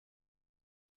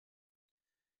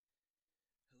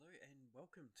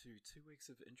Welcome to 2 weeks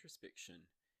of introspection,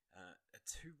 a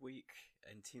 2 week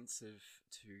intensive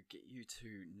to get you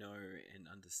to know and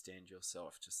understand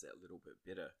yourself just that little bit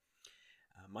better.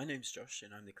 My name's Josh,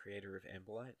 and I'm the creator of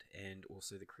Amberlight and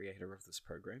also the creator of this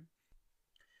program.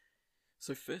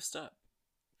 So, first up,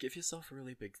 give yourself a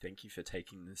really big thank you for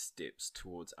taking the steps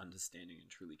towards understanding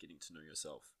and truly getting to know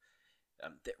yourself.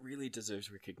 That really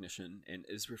deserves recognition and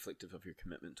is reflective of your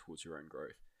commitment towards your own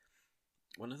growth.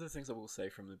 One of the things I will say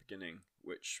from the beginning,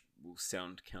 which will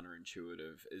sound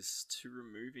counterintuitive, is to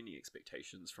remove any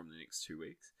expectations from the next 2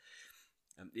 weeks.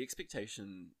 The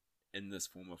expectation in this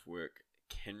form of work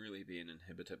can really be an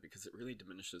inhibitor because it really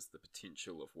diminishes the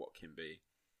potential of what can be.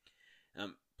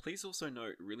 Please also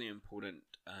note, really important,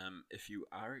 if you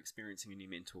are experiencing any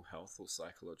mental health or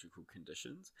psychological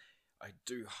conditions, I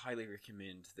do highly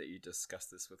recommend that you discuss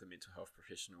this with a mental health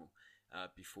professional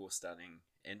before starting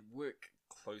and work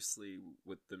closely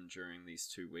with them during these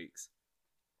 2 weeks.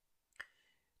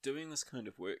 Doing this kind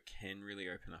of work can really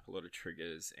open up a lot of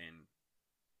triggers and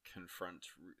confront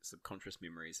subconscious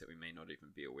memories that we may not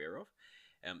even be aware of.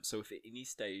 So if at any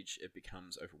stage it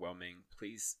becomes overwhelming,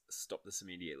 please stop this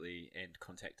immediately and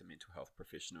contact a mental health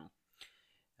professional.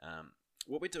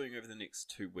 What we're doing over the next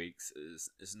 2 weeks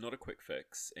is not a quick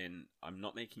fix, and I'm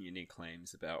not making any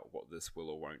claims about what this will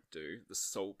or won't do. The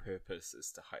sole purpose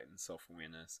is to heighten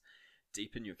self-awareness,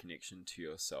 deepen your connection to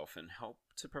yourself, and help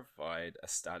to provide a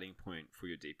starting point for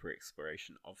your deeper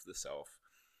exploration of the self.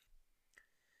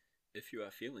 If you are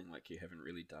feeling like you haven't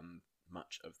really done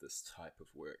much of this type of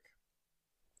work.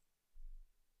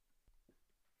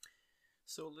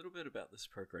 So a little bit about this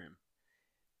program.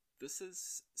 This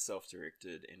is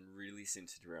self-directed and really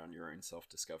centered around your own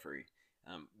self-discovery.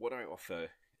 What I offer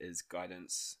is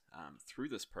guidance through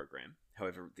this program.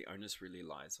 However, the onus really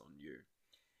lies on you.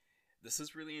 This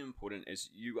is really important as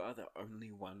you are the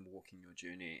only one walking your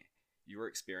journey, your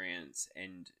experience,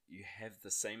 and you have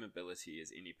the same ability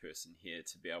as any person here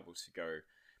to be able to go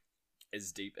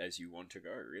as deep as you want to go,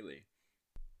 really.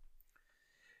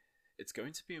 It's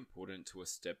going to be important to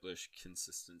establish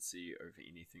consistency over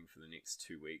anything for the next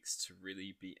 2 weeks to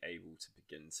really be able to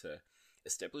begin to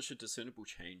establish a discernible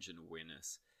change in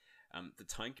awareness. The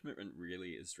time commitment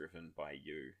really is driven by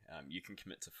you. You can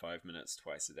commit to 5 minutes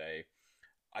twice a day.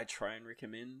 I try and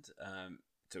recommend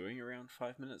doing around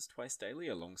 5 minutes twice daily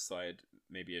alongside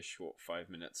maybe a short 5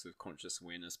 minutes of conscious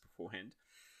awareness beforehand.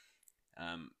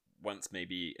 Once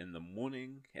maybe in the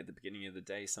morning, at the beginning of the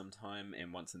day sometime,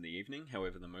 and once in the evening.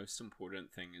 However, the most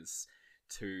important thing is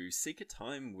to seek a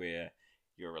time where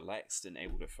you're relaxed and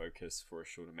able to focus for a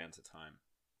short amount of time.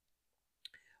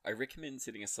 I recommend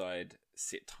setting aside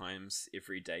set times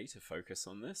every day to focus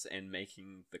on this and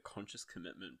making the conscious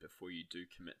commitment before you do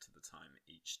commit to the time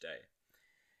each day.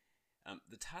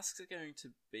 The tasks are going to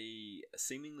be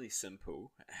seemingly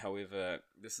simple. However,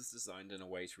 this is designed in a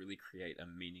way to really create a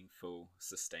meaningful,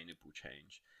 sustainable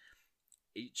change.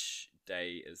 Each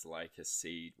day is like a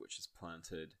seed which is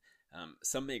planted.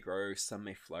 Some may grow, some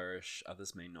may flourish,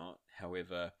 others may not.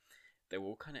 However, they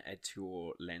will kind of add to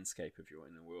your landscape of your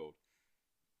inner world.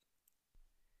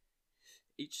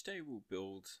 Each day will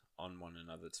build on one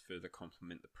another to further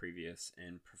complement the previous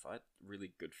and provide a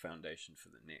really good foundation for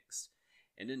the next,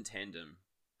 and in tandem,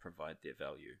 provide their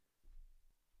value.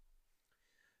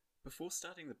 Before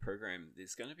starting the program,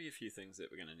 there's going to be a few things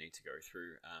that we're going to need to go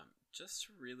through just to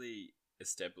really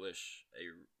establish a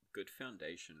good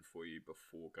foundation for you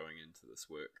before going into this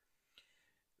work.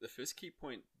 The first key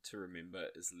point to remember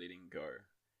is letting go.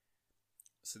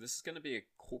 So this is going to be a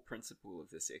core principle of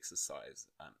this exercise.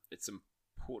 It's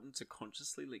important to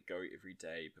consciously let go every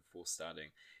day before starting,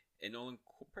 and I'll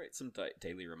incorporate some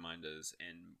daily reminders,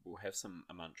 and we'll have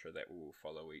a mantra that will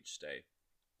follow each day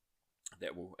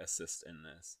that will assist in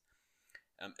this.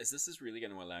 As this is really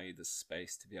going to allow you the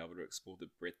space to be able to explore the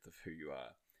breadth of who you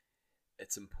are.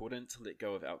 It's important to let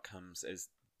go of outcomes, as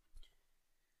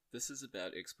this is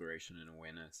about exploration and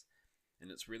awareness, and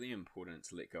it's really important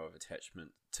to let go of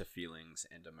attachment to feelings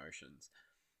and emotions.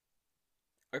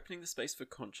 Opening the space for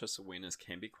conscious awareness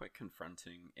can be quite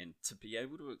confronting, and to be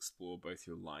able to explore both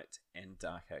your light and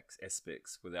dark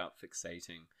aspects without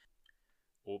fixating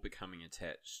or becoming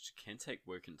attached can take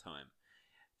work and time.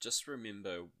 Just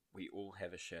remember, we all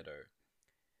have a shadow.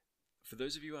 For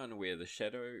those of you unaware, the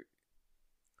shadow,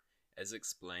 as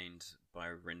explained by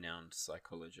renowned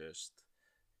psychologist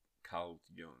Carl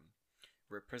Jung,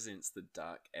 represents the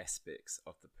dark aspects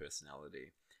of the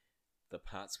personality, the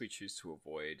parts we choose to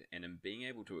avoid, and in being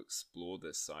able to explore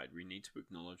this side, we need to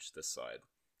acknowledge this side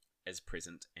as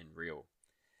present and real.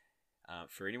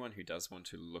 For anyone who does want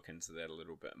to look into that a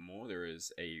little bit more, there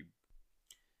is a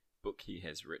book he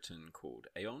has written called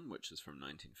Aeon, which is from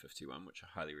 1951, which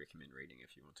I highly recommend reading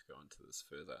if you want to go into this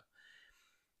further.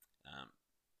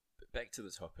 But back to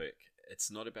the topic,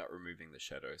 it's not about removing the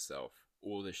shadow self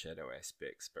or the shadow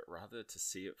aspects, but rather to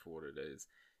see it for what it is,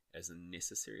 as a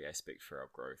necessary aspect for our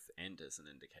growth and as an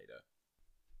indicator.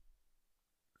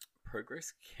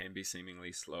 Progress can be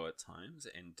seemingly slow at times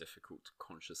and difficult to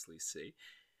consciously see,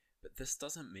 but this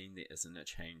doesn't mean there isn't a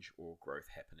change or growth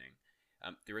happening.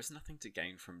 There is nothing to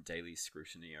gain from daily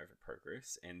scrutiny over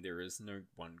progress, and there is no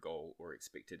one goal or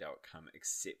expected outcome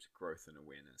except growth and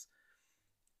awareness.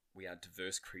 We are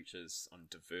diverse creatures on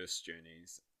diverse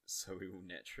journeys, so we will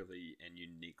naturally and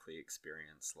uniquely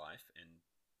experience life, and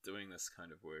doing this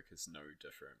kind of work is no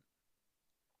different.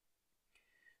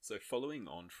 So following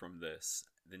on from this,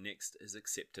 the next is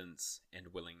acceptance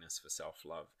and willingness for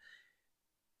self-love.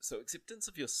 So acceptance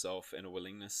of yourself and a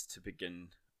willingness to begin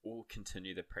or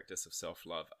continue the practice of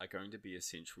self-love are going to be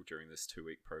essential during this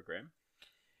 2-week program.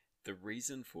 The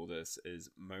reason for this is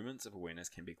moments of awareness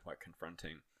can be quite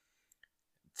confronting.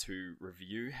 To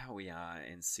review how we are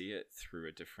and see it through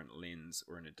a different lens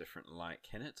or in a different light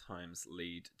can at times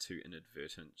lead to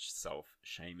inadvertent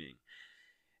self-shaming.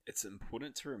 It's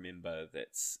important to remember that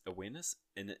awareness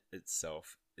in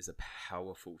itself is a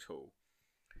powerful tool.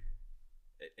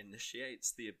 It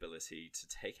initiates the ability to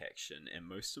take action and,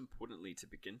 most importantly, to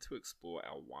begin to explore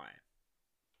our why.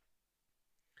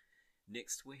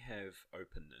 Next, we have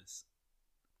openness.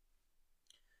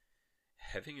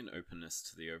 Having an openness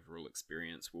to the overall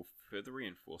experience will further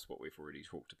reinforce what we've already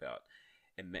talked about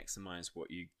and maximize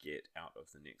what you get out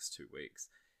of the next 2 weeks.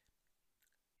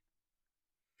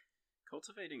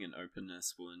 Cultivating an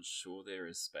openness will ensure there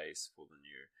is space for the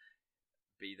new,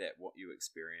 be that what you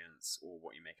experience or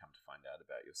what you may come to find out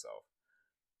about yourself.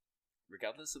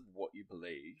 Regardless of what you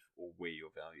believe or where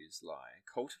your values lie,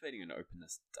 cultivating an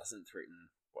openness doesn't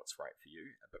threaten what's right for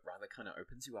you, but rather kind of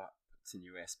opens you up to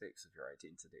new aspects of your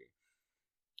identity.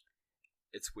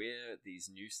 It's where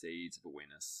these new seeds of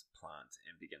awareness plant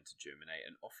and begin to germinate,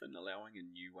 and often allowing a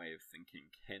new way of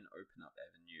thinking can open up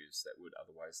avenues that would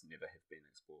otherwise never have been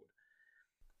explored.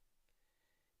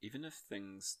 Even if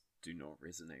things do not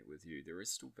resonate with you, there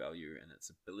is still value in its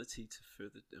ability to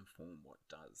further inform what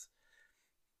does.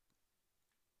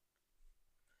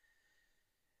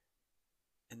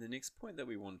 And the next point that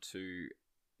we want to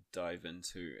dive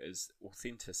into is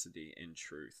authenticity and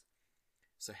truth.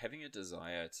 So having a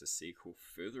desire to seek or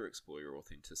further explore your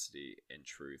authenticity and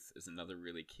truth is another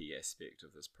really key aspect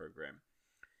of this program.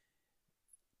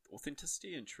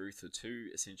 Authenticity and truth are two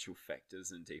essential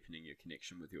factors in deepening your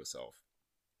connection with yourself.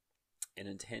 And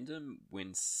in tandem,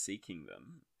 when seeking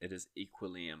them, it is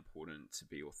equally important to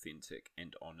be authentic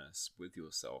and honest with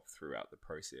yourself throughout the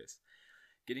process.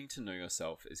 Getting to know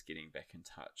yourself is getting back in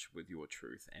touch with your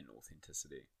truth and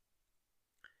authenticity.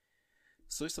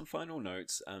 So some final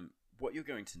notes. What you're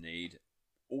going to need,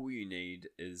 all you need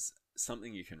is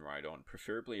something you can write on,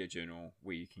 preferably a journal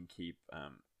where you can keep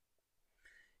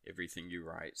everything you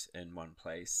write in one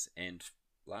place. And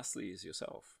lastly is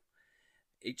yourself.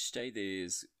 Each day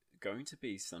there's going to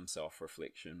be some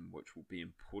self-reflection which will be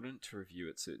important to review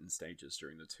at certain stages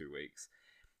during the 2 weeks.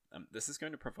 This is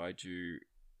going to provide you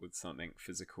with something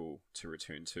physical to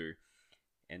return to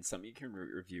and something you can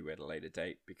review at a later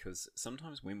date, because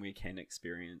sometimes when we can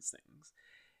experience things,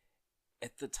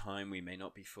 at the time we may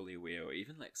not be fully aware or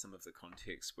even lack some of the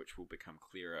context, which will become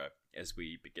clearer as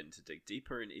we begin to dig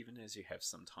deeper and even as you have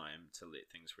some time to let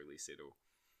things really settle.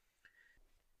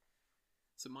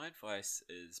 So my advice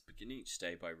is begin each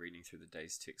day by reading through the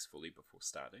day's text fully before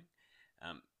starting.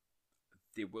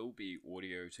 There will be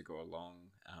audio to go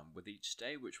along with each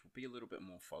day, which will be a little bit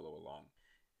more follow along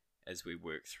as we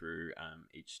work through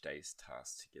each day's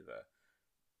task together.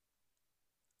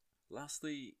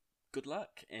 Lastly, good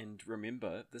luck, and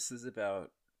remember, this is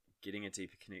about getting a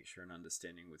deeper connection and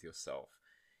understanding with yourself.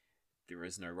 There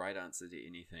is no right answer to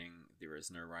anything, there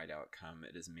is no right outcome,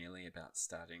 it is merely about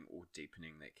starting or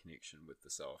deepening that connection with the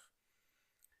self.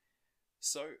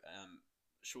 So,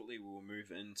 shortly we'll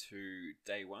move into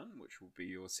day 1, which will be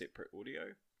your separate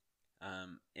audio,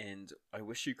 and I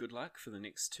wish you good luck for the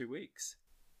next 2 weeks.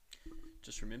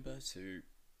 Just remember to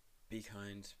be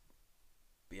kind,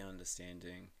 be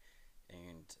understanding,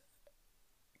 and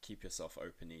keep yourself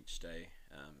open each day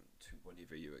to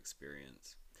whatever you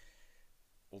experience.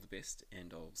 All the best,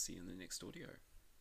 and I'll see you in the next audio.